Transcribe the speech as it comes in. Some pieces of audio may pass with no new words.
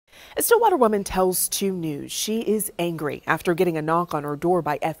A Stillwater woman tells 2 News she is angry after getting a knock on her door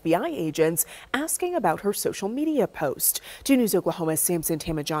by FBI agents asking about her social media post. 2 News Oklahoma's Samson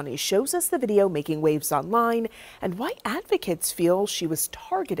Tamijani shows us the video making waves online and why advocates feel she was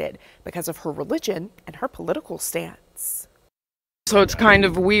targeted because of her religion and her political stance. So it's kind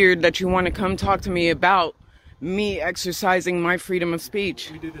of weird that you want to come talk to me about me exercising my freedom of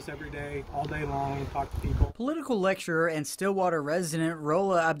speech. We do this every day, all day long, talk to people. Political lecturer and Stillwater resident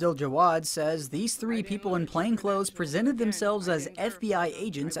Rolla Abdeljawad says these 3 people in plainclothes presented themselves as FBI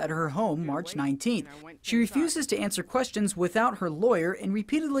agents at her home March 19th. She refuses to answer questions without her lawyer and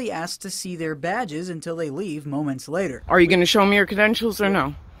repeatedly asks to see their badges until they leave moments later. Are you going to show me your credentials or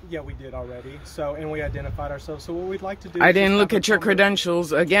no? Yeah, we did already. And we identified ourselves. So what we'd like to do I didn't look at your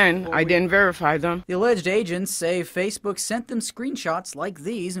credentials. Again, I didn't verify them. The alleged agents say Facebook sent them screenshots like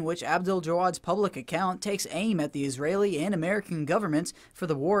these in which Abdeljawad's public account takes aim at the Israeli and American governments for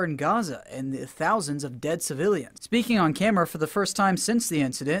the war in Gaza and the thousands of dead civilians. Speaking on camera for the first time since the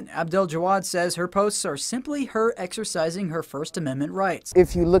incident, Abdeljawad says her posts are simply her exercising her First Amendment rights.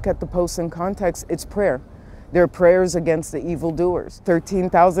 If you look at the posts in context, it's prayer. They're prayers against the evildoers.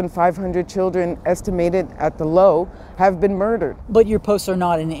 13,500 children, estimated at the low, have been murdered. But your posts are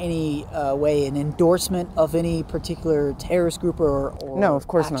not in any way an endorsement of any particular terrorist group or No, of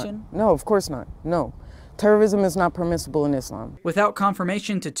course action? not. No, of course not. No. Terrorism is not permissible in Islam. Without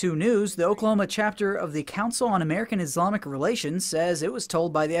confirmation to 2 News, the Oklahoma chapter of the Council on American Islamic Relations says it was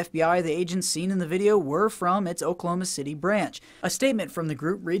told by the FBI the agents seen in the video were from its Oklahoma City branch. A statement from the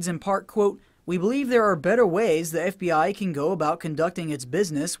group reads in part, quote, "We believe there are better ways the FBI can go about conducting its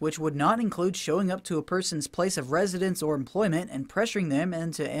business, which would not include showing up to a person's place of residence or employment and pressuring them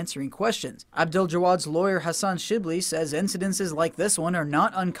into answering questions." Abdeljawad's lawyer Hassan Shibli says incidences like this one are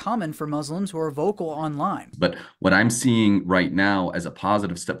not uncommon for Muslims who are vocal online. But what I'm seeing right now as a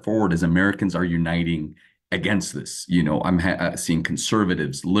positive step forward is Americans are uniting against this. You know, I'm seeing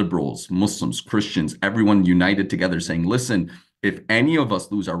conservatives, liberals, Muslims, Christians, everyone united together saying, listen, if any of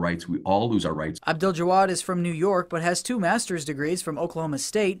us lose our rights, we all lose our rights. Abdeljawad is from New York but has 2 master's degrees from Oklahoma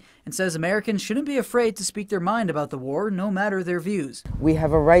State and says Americans shouldn't be afraid to speak their mind about the war, no matter their views. We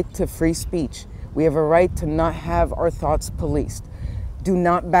have a right to free speech. We have a right to not have our thoughts policed. Do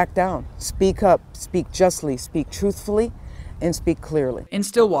not back down. Speak up, speak justly, speak truthfully, and speak clearly. In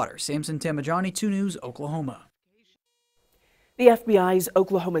Stillwater, Samson Tamijani, 2 News, Oklahoma. The FBI's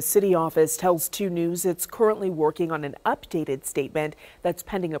Oklahoma City office tells 2 News it's currently working on an updated statement that's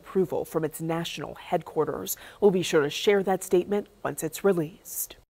pending approval from its national headquarters. We'll be sure to share that statement once it's released.